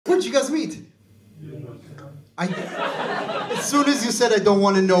did you guys meet? As soon as you said I don't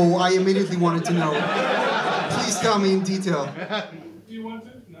want to know, I immediately wanted to know. Please tell me in detail. Do you want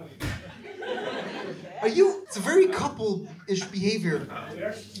to? No. It's a very couple-ish behavior.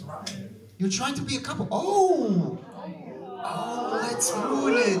 You're trying to be a couple. Oh, let's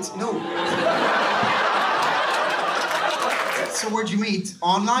ruin it. No. So where'd you meet?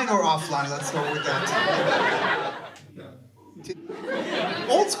 Online or offline? Let's go with that.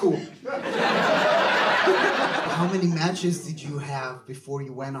 Old school. How many matches did you have before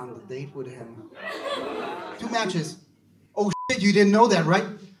you went on the date with him? 2 matches. Oh shit, you didn't know that, right?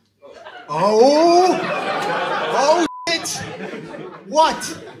 Oh shit!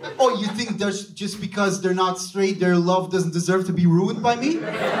 What? Oh, you think just because they're not straight, their love doesn't deserve to be ruined by me?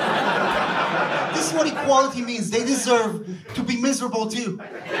 This is what equality means. They deserve to be miserable too.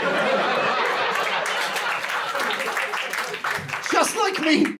 Just like me.